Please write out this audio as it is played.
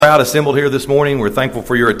crowd assembled here this morning. We're thankful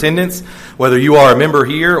for your attendance, whether you are a member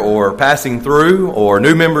here or passing through or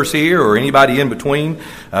new members here or anybody in between.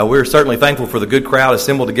 We're certainly thankful for the good crowd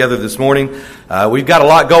assembled together this morning. We've got a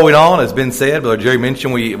lot going on, as been said. Brother Jerry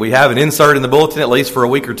mentioned we have an insert in the bulletin, at least for a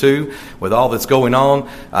week or two, with all that's going on.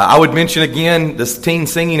 I would mention again this teen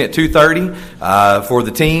singing at 2:30 for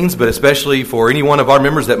the teens, but especially for any one of our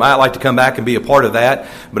members that might like to come back and be a part of that.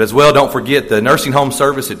 But as well, don't forget the nursing home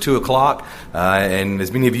service at 2 o'clock. And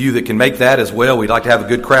as many of you that can make that as well, we'd like to have a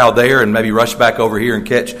good crowd there and maybe rush back over here and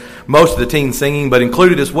catch most of the teens singing, but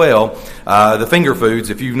included as well the finger foods.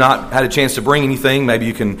 If you've not had a chance to bring anything, maybe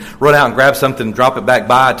you can run out and grab something and drop it back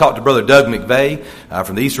by. I talked to Brother Doug McVeigh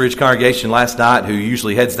from the East Ridge congregation last night, who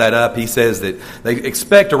usually heads that up. He says that they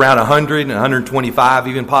expect around 100 and 125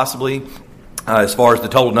 even possibly, as far as the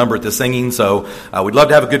total number at the singing. So we'd love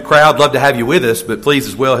to have a good crowd, love to have you with us, but please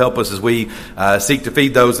as well help us as we seek to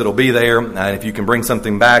feed those that will be there. And if you can bring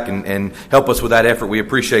something back and help us with that effort, we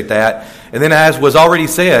appreciate that. And then, as was already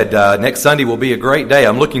said, next Sunday will be a great day.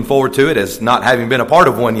 I'm looking forward to it, as not having been a part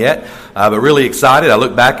of one yet, but really excited. I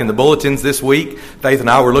look back in the bulletins this week. Faith and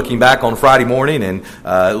I were looking back on Friday morning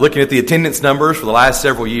and looking at the attendance numbers for the last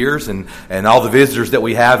several years and all the visitors that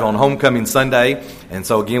we have on Homecoming Sunday. And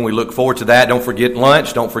so, again, we look forward to that. Don't forget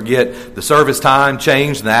lunch. Don't forget the service time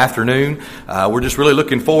changed in the afternoon. We're just really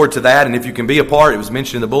looking forward to that. And if you can be a part, it was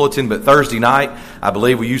mentioned in the bulletin, but Thursday night, I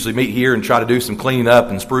believe we usually meet here and try to do some cleaning up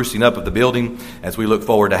and sprucing up of the building as we look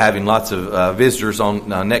forward to having lots of visitors on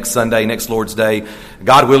next Sunday, next Lord's Day.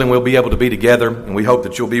 God willing, we'll be able to be together, and we hope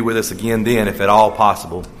that you'll be with us again then, if at all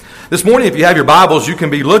possible. This morning, if you have your Bibles, you can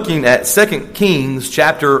be looking at 2 Kings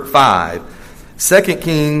chapter 5. 2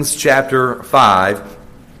 Kings chapter 5.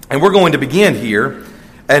 And we're going to begin here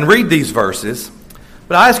and read these verses.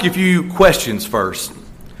 But I ask you a few questions first.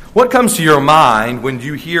 What comes to your mind when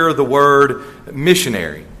you hear the word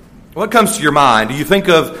missionary? What comes to your mind? Do you think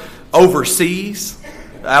of overseas?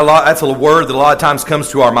 That's a word that a lot of times comes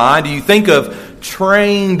to our mind. Do you think of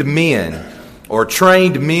trained men or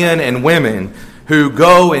trained men and women who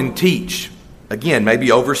go and teach? Again,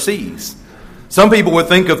 maybe overseas. Some people would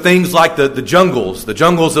think of things like the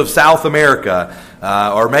jungles of South America,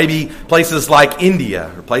 or maybe places like India,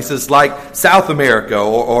 or places like South America,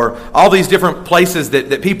 or all these different places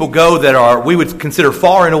that people go that we would consider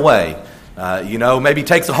far and away. Maybe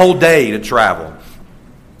takes a whole day to travel.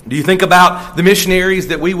 Do you think about the missionaries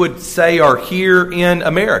that we would say are here in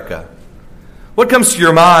America? What comes to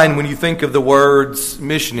your mind when you think of the words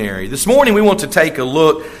missionary? This morning we want to take a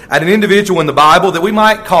look at an individual in the Bible that we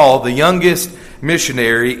might call the youngest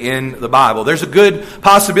missionary in the Bible. There's a good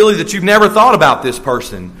possibility that you've never thought about this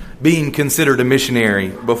person being considered a missionary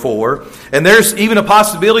before. And there's even a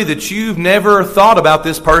possibility that you've never thought about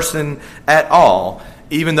this person at all,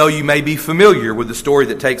 even though you may be familiar with the story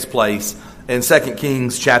that takes place in 2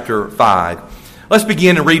 Kings chapter 5. Let's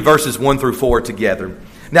begin and read verses 1 through 4 together.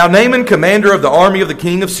 Now Naaman, commander of the army of the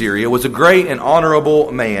king of Syria, was a great and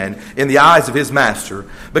honorable man in the eyes of his master,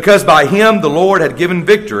 because by him the Lord had given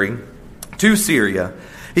victory to Syria.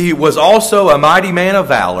 He was also a mighty man of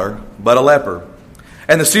valor, but a leper.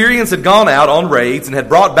 And the Syrians had gone out on raids and had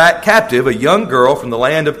brought back captive a young girl from the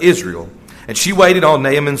land of Israel. And she waited on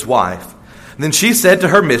Naaman's wife. And then she said to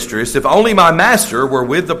her mistress, "If only my master were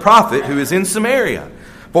with the prophet who is in Samaria,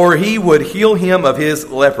 for he would heal him of his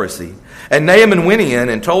leprosy." And Naaman went in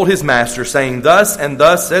and told his master, saying, "Thus and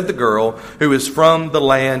thus said the girl who is from the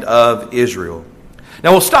land of Israel."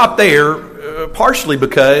 Now we'll stop there, partially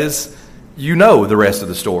because you know the rest of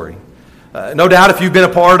the story. No doubt if you've been a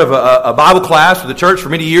part of a Bible class for the church for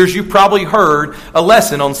many years, you've probably heard a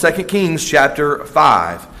lesson on 2 Kings chapter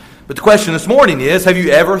 5. But the question this morning is, have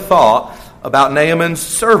you ever thought about Naaman's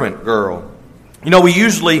servant girl? We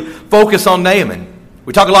usually focus on Naaman.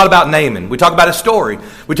 We talk a lot about Naaman. We talk about his story.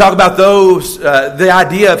 We talk about the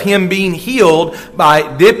idea of him being healed by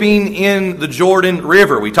dipping in the Jordan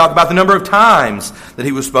River. We talk about the number of times that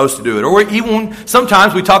he was supposed to do it. Or even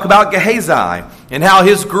sometimes we talk about Gehazi and how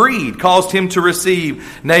his greed caused him to receive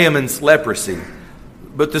Naaman's leprosy.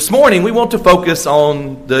 But this morning we want to focus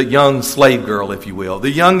on the young slave girl, if you will, the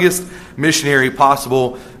youngest missionary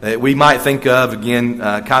possible that we might think of. Again,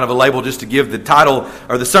 kind of a label just to give the title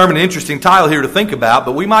or the sermon an interesting title here to think about,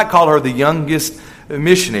 but we might call her the youngest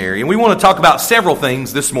missionary. And we want to talk about several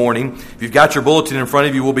things this morning. If you've got your bulletin in front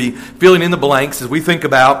of you, we'll be filling in the blanks as we think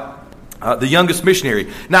about the youngest missionary.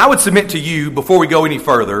 Now, I would submit to you, before we go any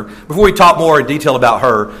further, before we talk more in detail about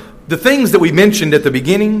her, the things that we mentioned at the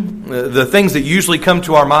beginning, the things that usually come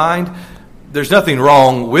to our mind, there's nothing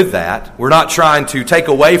wrong with that. We're not trying to take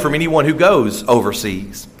away from anyone who goes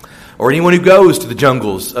overseas. or anyone who goes to the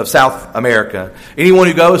jungles of South America, anyone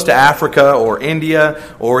who goes to Africa or India,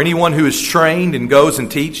 or anyone who is trained and goes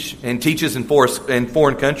and teaches in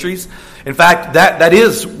foreign countries. In fact, that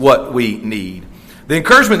is what we need. The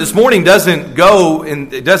encouragement this morning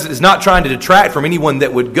is not trying to detract from anyone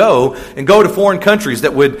that would go to foreign countries,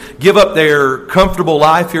 that would give up their comfortable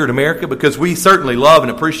life here in America, because we certainly love and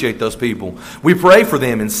appreciate those people. We pray for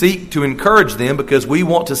them and seek to encourage them because we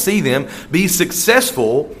want to see them be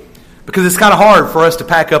successful, because it's kind of hard for us to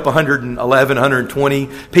pack up 111, 120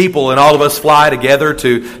 people and all of us fly together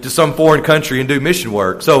to some foreign country and do mission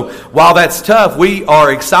work. So while that's tough, we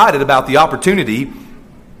are excited about the opportunity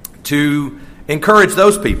to encourage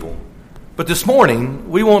those people. But this morning,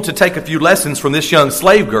 we want to take a few lessons from this young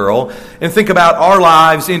slave girl and think about our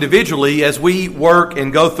lives individually as we work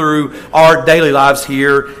and go through our daily lives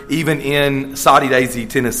here, even in Soddy Daisy,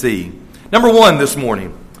 Tennessee. Number one this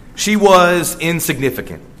morning, she was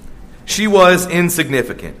insignificant. She was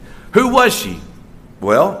insignificant. Who was she?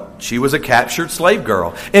 Well, she was a captured slave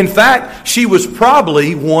girl. In fact, she was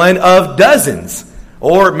probably one of dozens,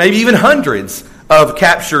 or maybe even hundreds, of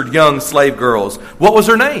captured young slave girls. What was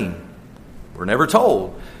her name? We're never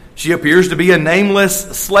told. She appears to be a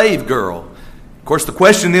nameless slave girl. Of course, the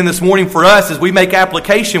question then this morning for us, as we make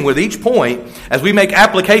application with each point, as we make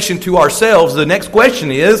application to ourselves, the next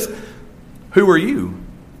question is, who are you?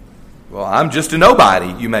 Well, I'm just a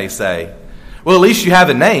nobody, you may say. Well, at least you have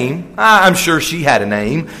a name. I'm sure she had a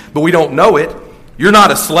name, but we don't know it. You're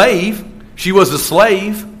not a slave. She was a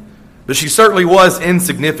slave, but she certainly was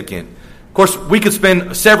insignificant. Of course, we could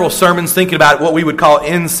spend several sermons thinking about what we would call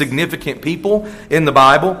insignificant people in the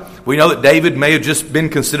Bible. We know that David may have just been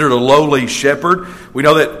considered a lowly shepherd. We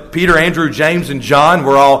know that Peter, Andrew, James, and John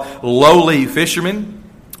were all lowly fishermen.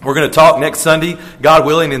 We're going to talk next Sunday, God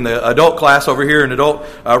willing, in the adult class over here in adult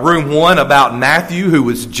room 1 about Matthew, who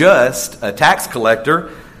was just a tax collector.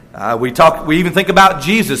 We even think about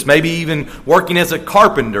Jesus, maybe even working as a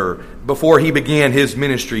carpenter before he began his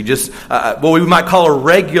ministry, just what we might call a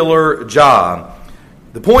regular job.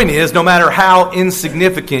 The point is, no matter how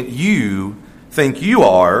insignificant you think you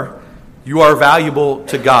are valuable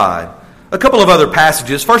to God. A couple of other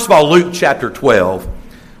passages. First of all, Luke chapter 12.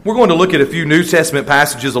 We're going to look at a few New Testament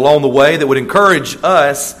passages along the way that would encourage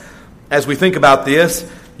us as we think about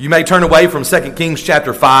this. You may turn away from 2 Kings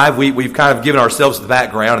chapter 5. We've kind of given ourselves the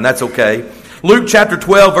background, and that's okay. Luke chapter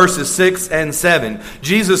 12, verses 6 and 7.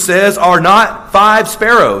 Jesus says, "Are not 5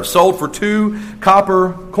 sparrows sold for 2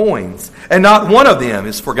 copper coins? And not one of them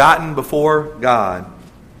is forgotten before God.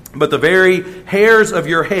 But the very hairs of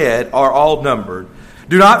your head are all numbered.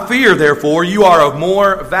 Do not fear, therefore, you are of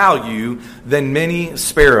more value than many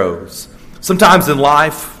sparrows." Sometimes in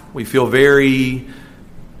life, we feel very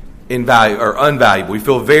unvaluable. We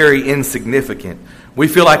feel very insignificant. We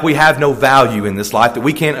feel like we have no value in this life, that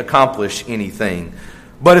we can't accomplish anything.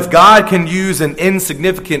 But if God can use an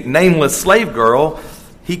insignificant, nameless slave girl,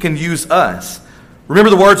 He can use us. Remember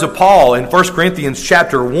the words of Paul in 1 Corinthians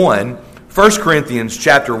chapter 1. 1 Corinthians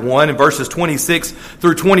chapter 1 and verses 26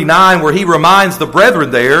 through 29, where he reminds the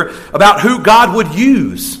brethren there about who God would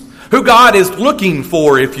use, who God is looking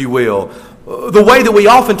for, if you will, the way that we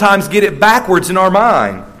oftentimes get it backwards in our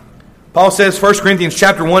mind. Paul says, 1 Corinthians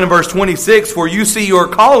chapter 1 and verse 26, "For you see your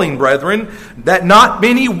calling, brethren, that not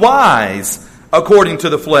many wise according to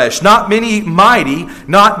the flesh, not many mighty,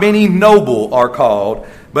 not many noble are called,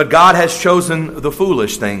 but God has chosen the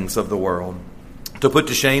foolish things of the world to put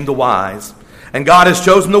to shame the wise. And God has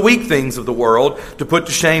chosen the weak things of the world to put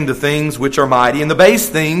to shame the things which are mighty, and the base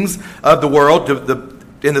things of the world,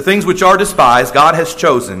 and the things which are despised, God has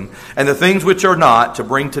chosen, and the things which are not, to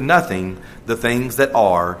bring to nothing the things that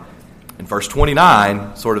are." And verse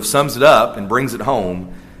 29 sort of sums it up and brings it home,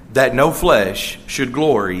 that no flesh should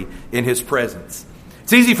glory in His presence.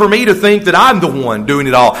 It's easy for me to think that I'm the one doing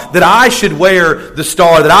it all, that I should wear the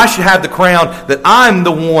star, that I should have the crown, that I'm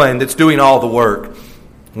the one that's doing all the work.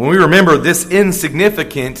 When we remember this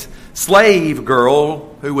insignificant slave girl,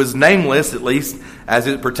 who was nameless, at least as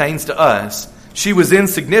it pertains to us, she was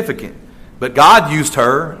insignificant. But God used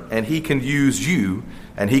her, and He can use you,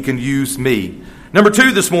 and He can use me. Number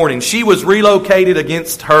 2 this morning, she was relocated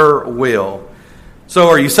against her will. So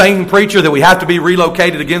are you saying, preacher, that we have to be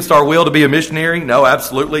relocated against our will to be a missionary? No,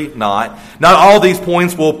 absolutely not. Not all these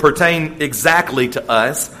points will pertain exactly to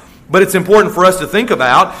us, but it's important for us to think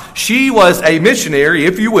about. She was a missionary,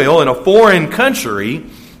 if you will, in a foreign country,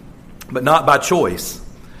 but not by choice.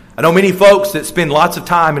 I know many folks that spend lots of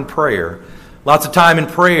time in prayer, Lots of time in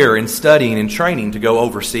prayer and studying and training to go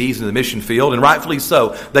overseas in the mission field, and rightfully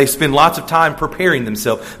so. They spend lots of time preparing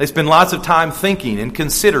themselves. They spend lots of time thinking and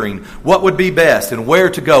considering what would be best and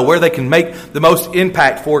where to go, where they can make the most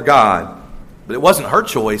impact for God. But it wasn't her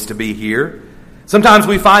choice to be here. Sometimes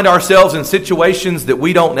we find ourselves in situations that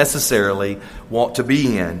we don't necessarily want to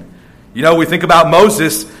be in. You know, we think about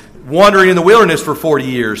Moses wandering in the wilderness for 40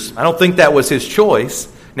 years. I don't think that was his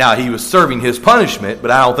choice. Now, he was serving his punishment, but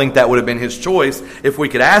I don't think that would have been his choice if we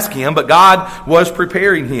could ask him. But God was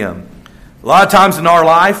preparing him. A lot of times in our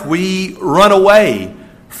life, we run away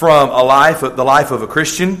from the life of a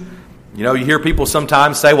Christian. You know, you hear people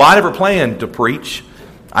sometimes say, well, I never planned to preach.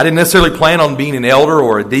 I didn't necessarily plan on being an elder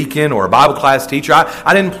or a deacon or a Bible class teacher.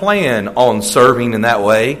 I didn't plan on serving in that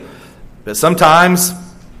way. But sometimes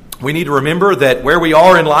we need to remember that where we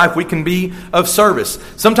are in life, we can be of service.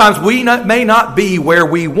 Sometimes we may not be where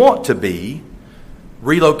we want to be,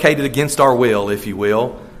 relocated against our will, if you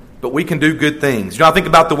will, but we can do good things. You know, I think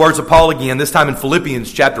about the words of Paul again, this time in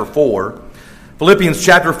Philippians chapter 4. Philippians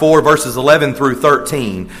chapter 4, verses 11 through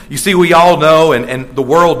 13. You see, we all know, and the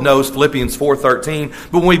world knows Philippians 4:13.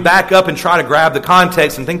 But when we back up and try to grab the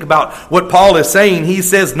context and think about what Paul is saying, he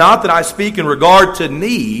says, not that I speak in regard to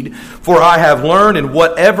need, for I have learned in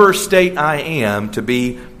whatever state I am to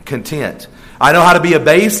be content. I know how to be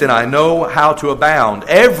abased, and I know how to abound.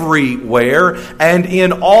 Everywhere and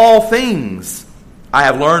in all things I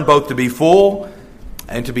have learned both to be full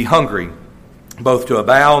and to be hungry, both to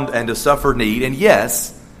abound and to suffer need. And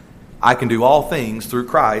yes, I can do all things through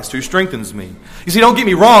Christ who strengthens me. You see, don't get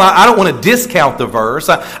me wrong. I don't want to discount the verse.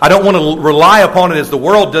 I don't want to rely upon it as the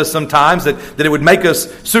world does sometimes, that it would make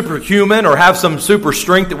us superhuman or have some super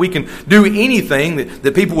strength that we can do anything,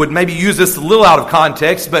 that people would maybe use this a little out of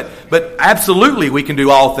context. But absolutely we can do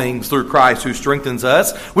all things through Christ who strengthens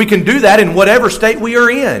us. We can do that in whatever state we are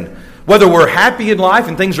in, whether we're happy in life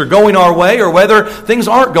and things are going our way or whether things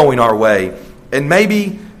aren't going our way. And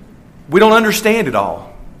maybe we don't understand it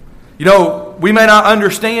all. You know, we may not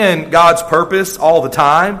understand God's purpose all the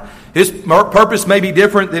time. His purpose may be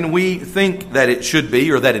different than we think that it should be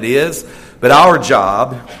or that it is. But our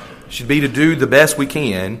job should be to do the best we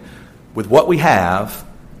can with what we have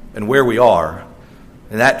and where we are.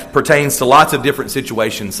 And that pertains to lots of different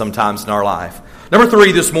situations sometimes in our life. Number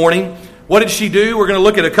 3 this morning, what did she do? We're going to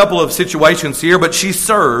look at a couple of situations here, but she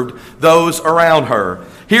served those around her.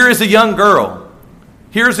 Here is a young girl.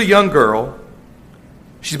 Here's a young girl.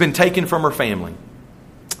 She's been taken from her family.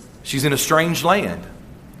 She's in a strange land.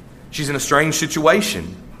 She's in a strange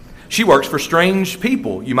situation. She works for strange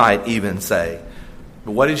people, you might even say.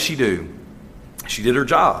 But what did she do? She did her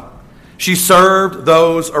job. She served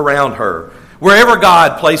those around her. Wherever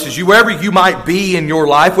God places you, wherever you might be in your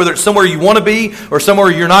life, whether it's somewhere you want to be or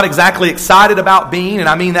somewhere you're not exactly excited about being, and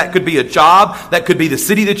I mean that could be a job, that could be the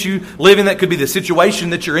city that you live in, that could be the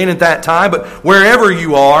situation that you're in at that time, but wherever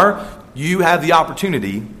you are, you have the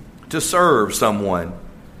opportunity to serve someone.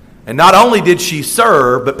 And not only did she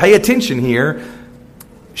serve, but pay attention here,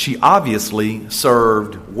 she obviously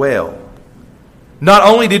served well. Not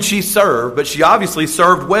only did she serve, but she obviously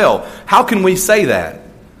served well. How can we say that?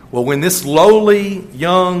 Well, when this lowly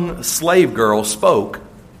young slave girl spoke,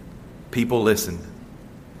 people listened.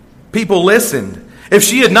 People listened. If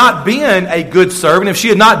she had not been a good servant, if she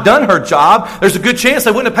had not done her job, there's a good chance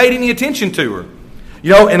they wouldn't have paid any attention to her.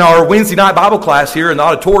 You know, in our Wednesday night Bible class here in the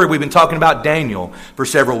auditorium, we've been talking about Daniel for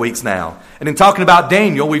several weeks now. And in talking about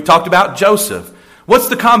Daniel, we've talked about Joseph. What's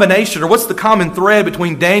the combination or what's the common thread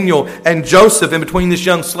between Daniel and Joseph and between this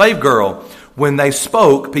young slave girl? When they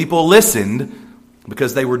spoke, people listened,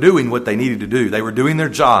 because they were doing what they needed to do. They were doing their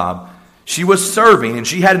job. She was serving, and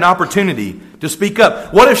she had an opportunity to speak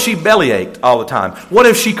up. What if she bellyached all the time? What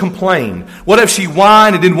if she complained? What if she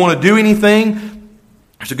whined and didn't want to do anything?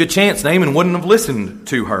 There's a good chance Naaman wouldn't have listened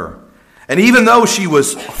to her. And even though she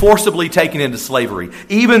was forcibly taken into slavery,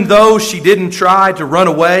 even though she didn't try to run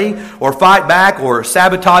away or fight back or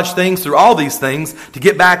sabotage things through all these things to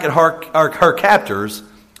get back at her captors,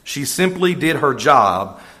 she simply did her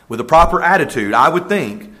job with a proper attitude, I would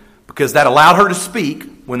think, because that allowed her to speak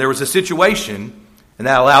when there was a situation, and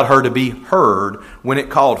that allowed her to be heard when it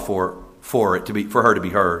called for her to be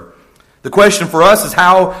heard. The question for us is,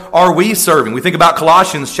 how are we serving? We think about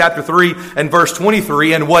Colossians chapter 3 and verse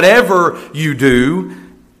 23, and whatever you do,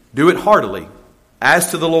 do it heartily,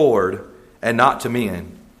 as to the Lord and not to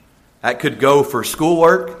men. That could go for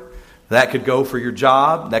schoolwork. That could go for your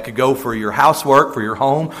job. That could go for your housework, for your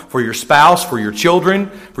home, for your spouse, for your children,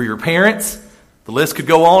 for your parents. The list could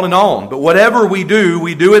go on and on. But whatever we do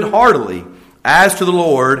it heartily, as to the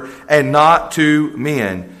Lord and not to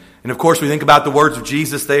men. And of course, we think about the words of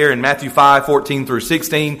Jesus there in Matthew 5:14 through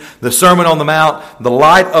 16, the Sermon on the Mount, the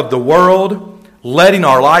light of the world, letting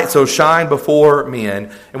our light so shine before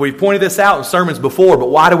men. And we've pointed this out in sermons before, but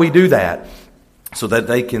why do we do that? So that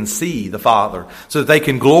they can see the Father, so that they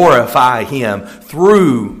can glorify Him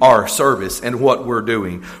through our service and what we're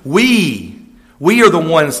doing. We are the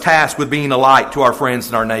ones tasked with being a light to our friends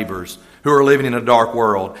and our neighbors who are living in a dark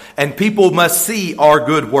world. And people must see our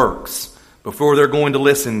good works before they're going to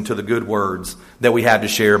listen to the good words that we have to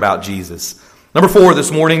share about Jesus. Number 4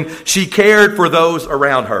 this morning, she cared for those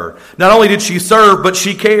around her. Not only did she serve, but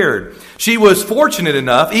she cared. She was fortunate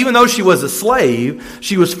enough, even though she was a slave,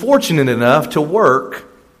 she was fortunate enough to work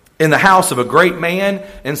in the house of a great man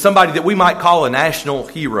and somebody that we might call a national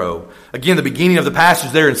hero. Again, the beginning of the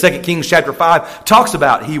passage there in 2 Kings chapter 5 talks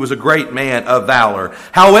about he was a great man of valor.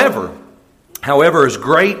 However, as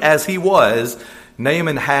great as he was,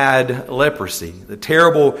 Naaman had leprosy, the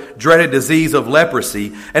terrible, dreaded disease of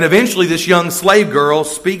leprosy. And eventually this young slave girl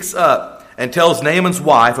speaks up and tells Naaman's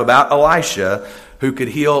wife about Elisha, who could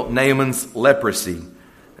heal Naaman's leprosy.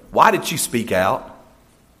 Why did she speak out?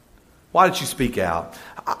 Why did she speak out?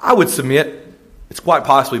 I would submit it's quite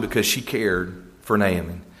possibly because she cared for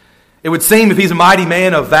Naaman. It would seem if he's a mighty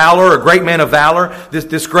man of valor, a great man of valor,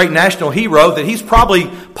 this great national hero, that he's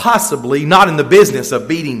possibly not in the business of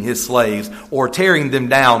beating his slaves or tearing them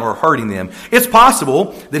down or hurting them. It's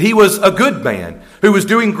possible that he was a good man who was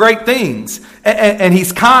doing great things, and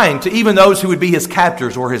he's kind to even those who would be his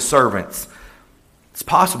captors or his servants. It's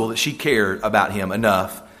possible that she cared about him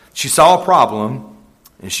enough. She saw a problem,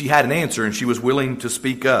 and she had an answer, and she was willing to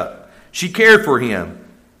speak up. She cared for him.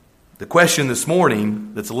 The question this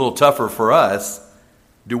morning that's a little tougher for us,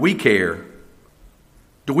 do we care?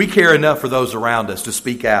 Do we care enough for those around us to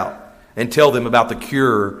speak out and tell them about the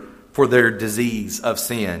cure for their disease of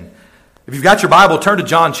sin? If you've got your Bible, turn to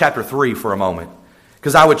John chapter 3 for a moment.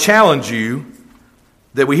 Because I would challenge you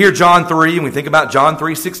that we hear John 3 and we think about John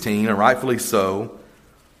 3:16, and rightfully so.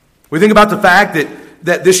 We think about the fact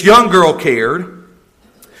that this young girl cared.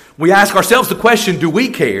 We ask ourselves the question, do we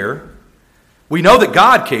care? We know that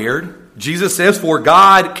God cared. Jesus says, for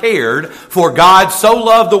God cared, for God so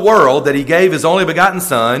loved the world that He gave His only begotten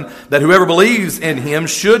Son, that whoever believes in Him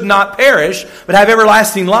should not perish, but have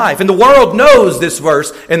everlasting life. And the world knows this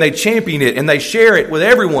verse, and they champion it, and they share it with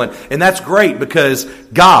everyone. And that's great because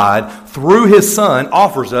God, through His Son,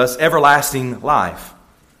 offers us everlasting life.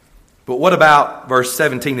 But what about verse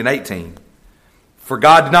 17 and 18? For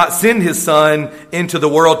God did not send His Son into the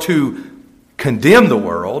world to condemn the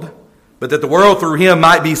world, but that the world through Him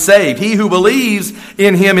might be saved. He who believes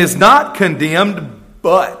in Him is not condemned,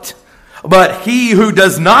 but he who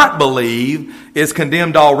does not believe is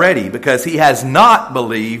condemned already, because he has not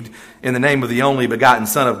believed in the name of the only begotten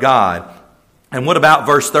Son of God. And what about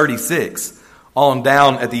verse 36, on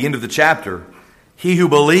down at the end of the chapter? He who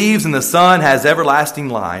believes in the Son has everlasting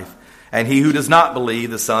life, and he who does not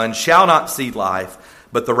believe the Son shall not see life,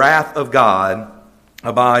 but the wrath of God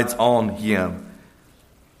abides on him.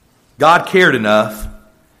 God cared enough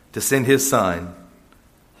to send His Son.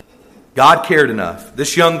 God cared enough.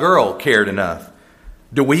 This young girl cared enough.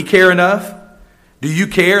 Do we care enough? Do you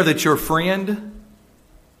care that your friend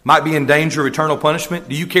might be in danger of eternal punishment?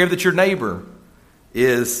 Do you care that your neighbor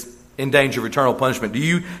is in danger of eternal punishment? Do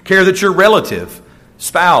you care that your relative,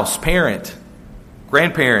 spouse, parent,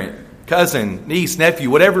 grandparent, cousin, niece, nephew,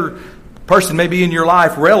 whatever person may be in your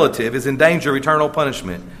life, relative, is in danger of eternal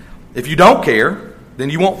punishment? If you don't care, then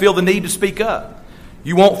you won't feel the need to speak up.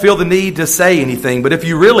 You won't feel the need to say anything. But if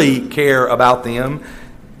you really care about them,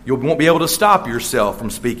 you won't be able to stop yourself from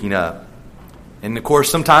speaking up. And of course,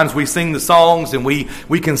 sometimes we sing the songs and we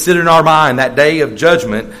consider in our mind that day of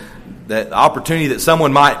judgment, that opportunity that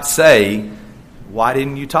someone might say, why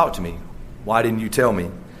didn't you talk to me? Why didn't you tell me?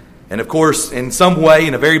 And of course, in some way,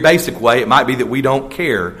 in a very basic way, it might be that we don't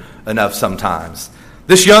care enough sometimes.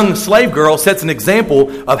 This young slave girl sets an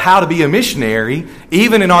example of how to be a missionary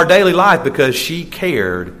even in our daily life, because she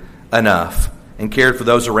cared enough and cared for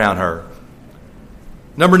those around her.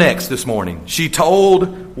 Number next this morning, she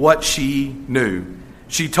told what she knew.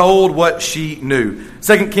 She told what she knew.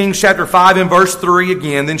 2 Kings chapter 5 and verse 3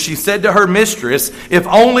 again. Then she said to her mistress, if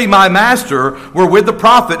only my master were with the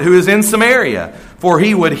prophet who is in Samaria, for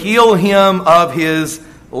he would heal him of his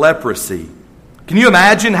leprosy. Can you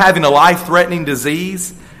imagine having a life-threatening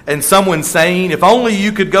disease and someone saying, if only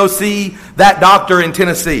you could go see that doctor in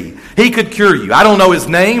Tennessee, he could cure you. I don't know his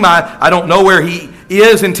name. I don't know where he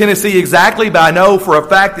is in Tennessee exactly, but I know for a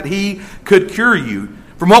fact that he could cure you.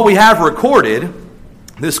 From what we have recorded,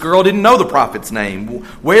 this girl didn't know the prophet's name,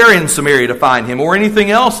 where in Samaria to find him, or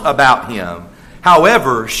anything else about him.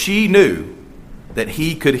 However, she knew that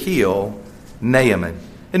he could heal Naaman.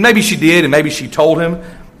 And maybe she did, and maybe she told him,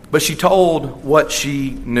 but she told what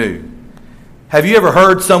she knew. Have you ever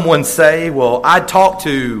heard someone say, well, I talked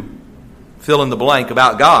to fill in the blank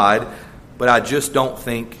about God, but I just don't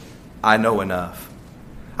think I know enough?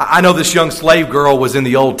 I know this young slave girl was in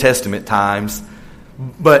the Old Testament times,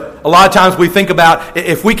 but a lot of times we think about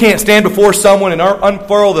if we can't stand before someone and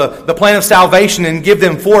unfurl the plan of salvation and give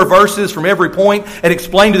them 4 verses from every point and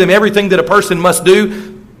explain to them everything that a person must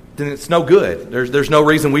do, then it's no good. There's no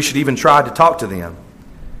reason we should even try to talk to them.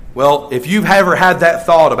 Well, if you've ever had that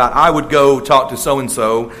thought about, I would go talk to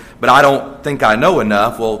so-and-so, but I don't think I know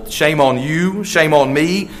enough, well, shame on you, shame on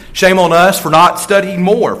me, shame on us for not studying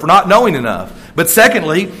more, for not knowing enough. But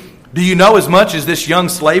secondly, do you know as much as this young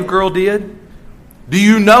slave girl did? Do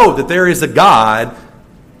you know that there is a God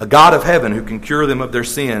of heaven who can cure them of their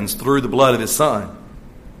sins through the blood of His Son?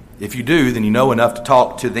 If you do, then you know enough to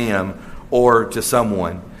talk to them or to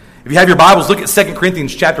someone. If you have your Bibles, look at 2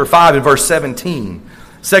 Corinthians chapter 5 and verse 17.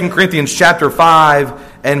 2 Corinthians chapter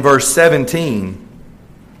 5 and verse 17.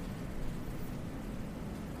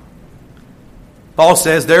 Paul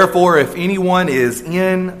says, therefore, if anyone is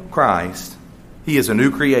in Christ, he is a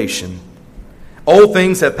new creation. Old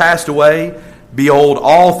things have passed away. Behold,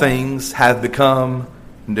 all things have become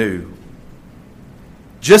new.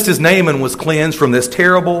 Just as Naaman was cleansed from this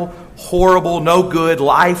terrible, horrible, no good,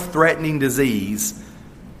 life-threatening disease,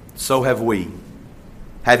 so have we.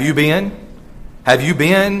 Have you been? Have you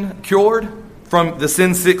been cured from the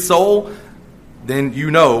sin-sick soul? Then you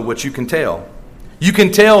know what you can tell. You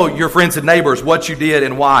can tell your friends and neighbors what you did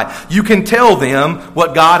and why. You can tell them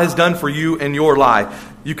what God has done for you in your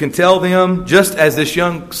life. You can tell them, just as this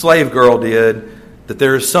young slave girl did, that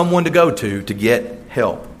there is someone to go to get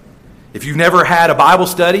help. If you've never had a Bible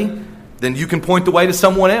study, then you can point the way to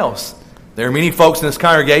someone else. There are many folks in this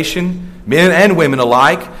congregation, men and women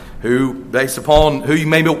alike, who, based upon who you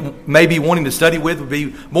may be wanting to study with, would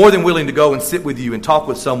be more than willing to go and sit with you and talk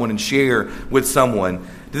with someone and share with someone.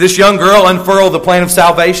 Did this young girl unfurl the plan of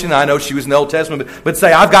salvation? I know she was in the Old Testament, but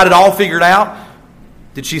say, I've got it all figured out?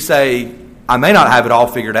 Did she say, I may not have it all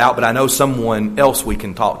figured out, but I know someone else we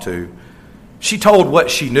can talk to? She told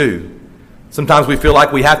what she knew. Sometimes we feel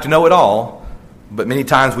like we have to know it all, but many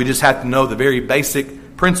times we just have to know the very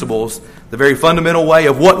basic principles, the very fundamental way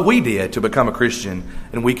of what we did to become a Christian,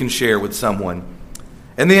 and we can share with someone.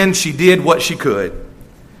 And then she did what she could.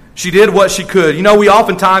 She did what she could. You know, we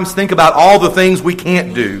oftentimes think about all the things we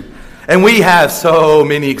can't do. And we have so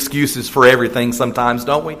many excuses for everything sometimes,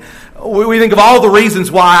 don't we? We think of all the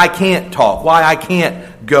reasons why I can't talk, why I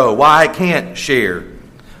can't go, why I can't share.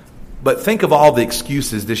 But think of all the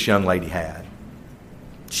excuses this young lady had.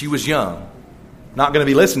 She was young. Not going to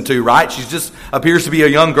be listened to, right? She just appears to be a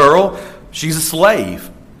young girl. She's a slave.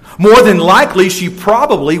 More than likely, she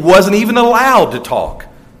probably wasn't even allowed to talk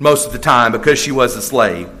most of the time because she was a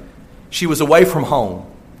slave. She was away from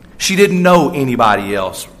home. She didn't know anybody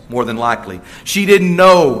else, more than likely. She didn't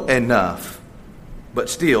know enough. But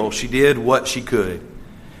still, she did what she could.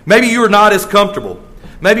 Maybe you're not as comfortable.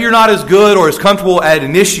 Maybe you're not as good or as comfortable at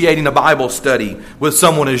initiating a Bible study with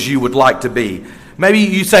someone as you would like to be. Maybe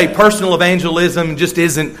you say personal evangelism just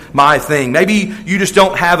isn't my thing. Maybe you just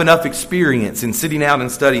don't have enough experience in sitting out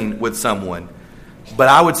and studying with someone. But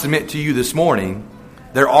I would submit to you this morning,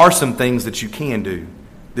 there are some things that you can do,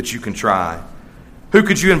 that you can try. Who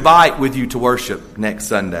could you invite with you to worship next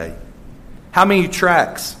Sunday? How many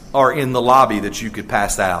tracts are in the lobby that you could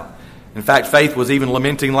pass out? In fact, Faith was even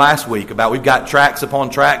lamenting last week about we've got tracts upon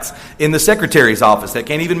tracts in the secretary's office that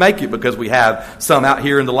can't even make it because we have some out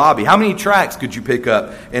here in the lobby. How many tracts could you pick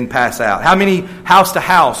up and pass out? How many house to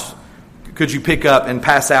house could you pick up and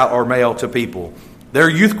pass out or mail to people? There are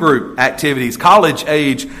youth group activities, college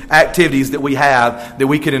age activities that we have that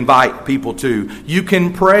we could invite people to. You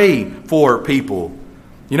can pray for people.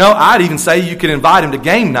 You know, I'd even say you could invite them to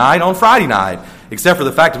game night on Friday night, except for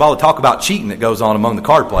the fact of all the talk about cheating that goes on among the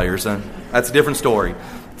card players. And that's a different story.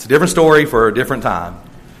 It's a different story for a different time.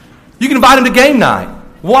 You can invite them to game night.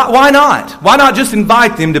 Why not? Why not just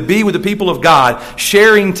invite them to be with the people of God,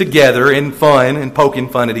 sharing together in fun and poking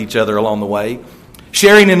fun at each other along the way,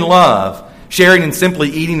 sharing in love, sharing in simply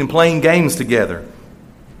eating and playing games together.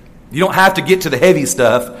 You don't have to get to the heavy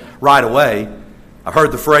stuff right away. I've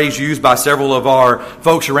heard the phrase used by several of our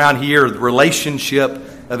folks around here, relationship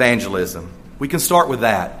evangelism. We can start with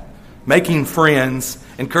that. Making friends,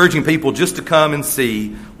 encouraging people just to come and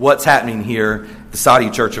see what's happening here at the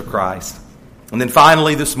Saudi Church of Christ. And then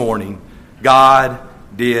finally this morning, God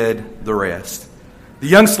did the rest. The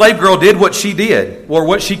young slave girl did what she did, or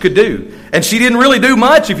what she could do. And she didn't really do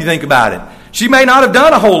much if you think about it. She may not have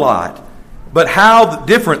done a whole lot, but how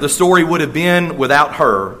different the story would have been without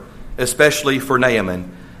her, especially for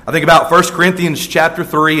Naaman. I think about 1 Corinthians chapter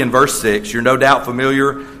 3 and verse 6. You're no doubt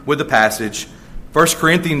familiar with the passage. 1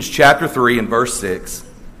 Corinthians chapter 3 and verse 6.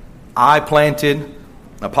 I planted,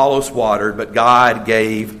 Apollos watered, but God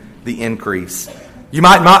gave the increase. You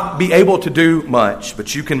might not be able to do much,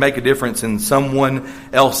 but you can make a difference in someone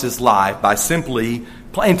else's life by simply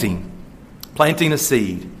planting a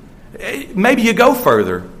seed. Maybe you go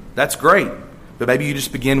further. That's great. But maybe you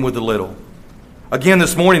just begin with a little. Again,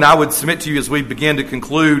 this morning, I would submit to you as we begin to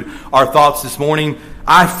conclude our thoughts this morning,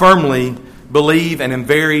 I firmly believe and am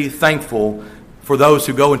very thankful for those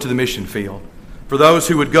who go into the mission field. For those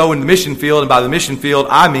who would go in the mission field, and by the mission field,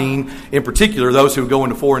 I mean, in particular, those who would go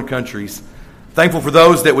into foreign countries. Thankful for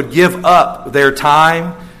those that would give up their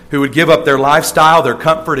time, who would give up their lifestyle, their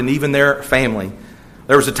comfort, and even their family.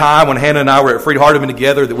 There was a time when Hannah and I were at Freed-Hardeman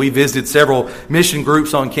together that we visited several mission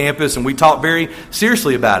groups on campus, and we talked very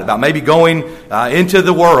seriously about maybe going into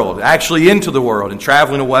the world, actually into the world, and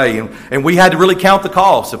traveling away. And we had to really count the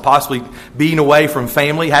cost of possibly being away from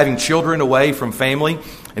family, having children away from family.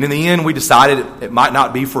 And in the end, we decided it might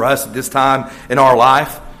not be for us at this time in our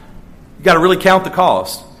life. You've got to really count the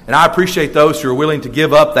cost. And I appreciate those who are willing to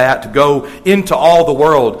give up that, to go into all the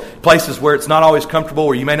world, places where it's not always comfortable,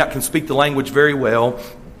 where you may not can speak the language very well.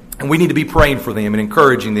 And we need to be praying for them and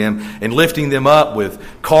encouraging them and lifting them up with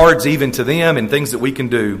cards even to them and things that we can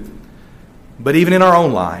do. But even in our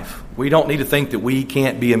own life, we don't need to think that we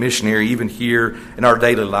can't be a missionary even here in our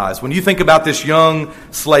daily lives. When you think about this young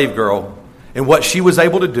slave girl and what she was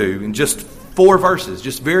able to do in just 4 verses,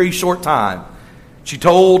 just very short time, she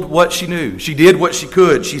told what she knew. She did what she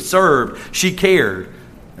could. She served. She cared.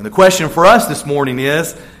 And the question for us this morning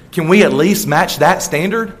is, can we at least match that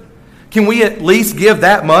standard? Can we at least give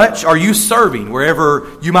that much? Are you serving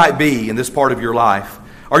wherever you might be in this part of your life?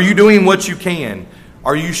 Are you doing what you can?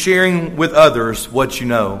 Are you sharing with others what you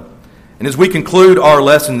know? And as we conclude our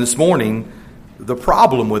lesson this morning, the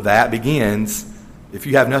problem with that begins if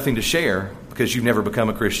you have nothing to share because you've never become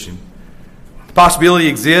a Christian. The possibility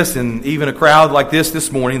exists in even a crowd like this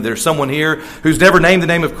morning. There's someone here who's never named the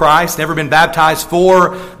name of Christ, never been baptized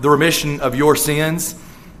for the remission of your sins.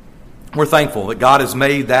 We're thankful that God has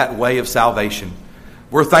made that way of salvation.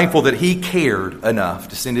 We're thankful that He cared enough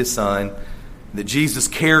to send His Son, that Jesus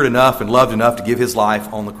cared enough and loved enough to give His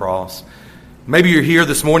life on the cross. Maybe you're here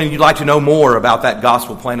this morning and you'd like to know more about that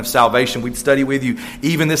gospel plan of salvation. We'd study with you.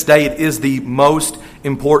 Even this day, it is the most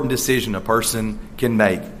important decision a person can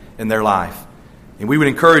make in their life. And we would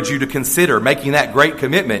encourage you to consider making that great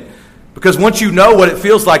commitment. Because once you know what it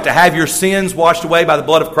feels like to have your sins washed away by the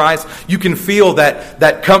blood of Christ, you can feel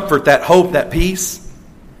that comfort, that hope, that peace.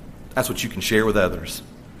 That's what you can share with others.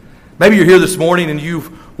 Maybe you're here this morning and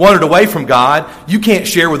you've wandered away from God. You can't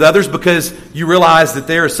share with others because you realize that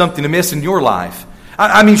there is something amiss in your life.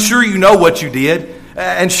 I mean, sure you know what you did,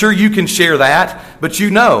 and sure you can share that, but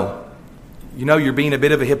you know you're being a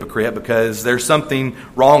bit of a hypocrite because there's something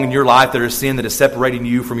wrong in your life, there is sin that is separating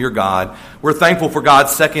you from your God. We're thankful for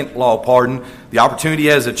God's second law of pardon, the opportunity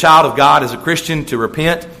as a child of God, as a Christian, to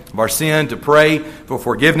repent of our sin, to pray for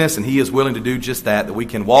forgiveness, and He is willing to do just that we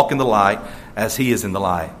can walk in the light as He is in the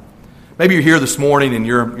light. Maybe you're here this morning and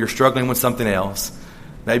you're struggling with something else.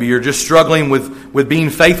 Maybe you're just struggling with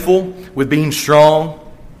being faithful, with being strong.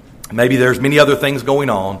 Maybe there's many other things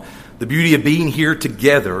going on. The beauty of being here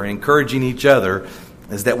together and encouraging each other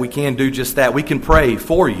is that we can do just that. We can pray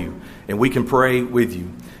for you and we can pray with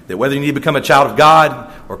you. That whether you need to become a child of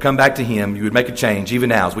God or come back to Him, you would make a change even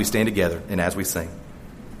now as we stand together and as we sing.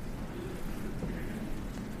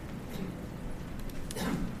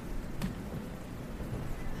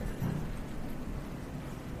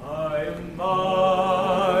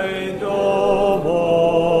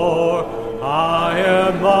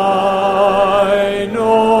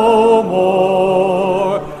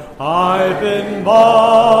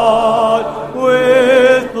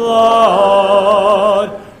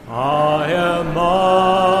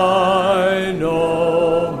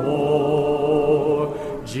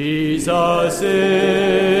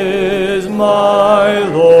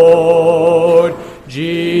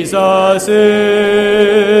 Jesus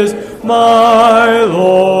is my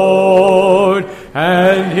Lord,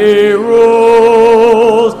 and He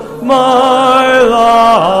rules my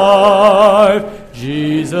life.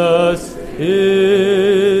 Jesus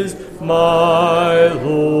is my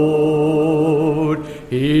Lord.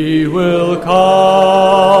 He will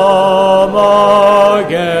come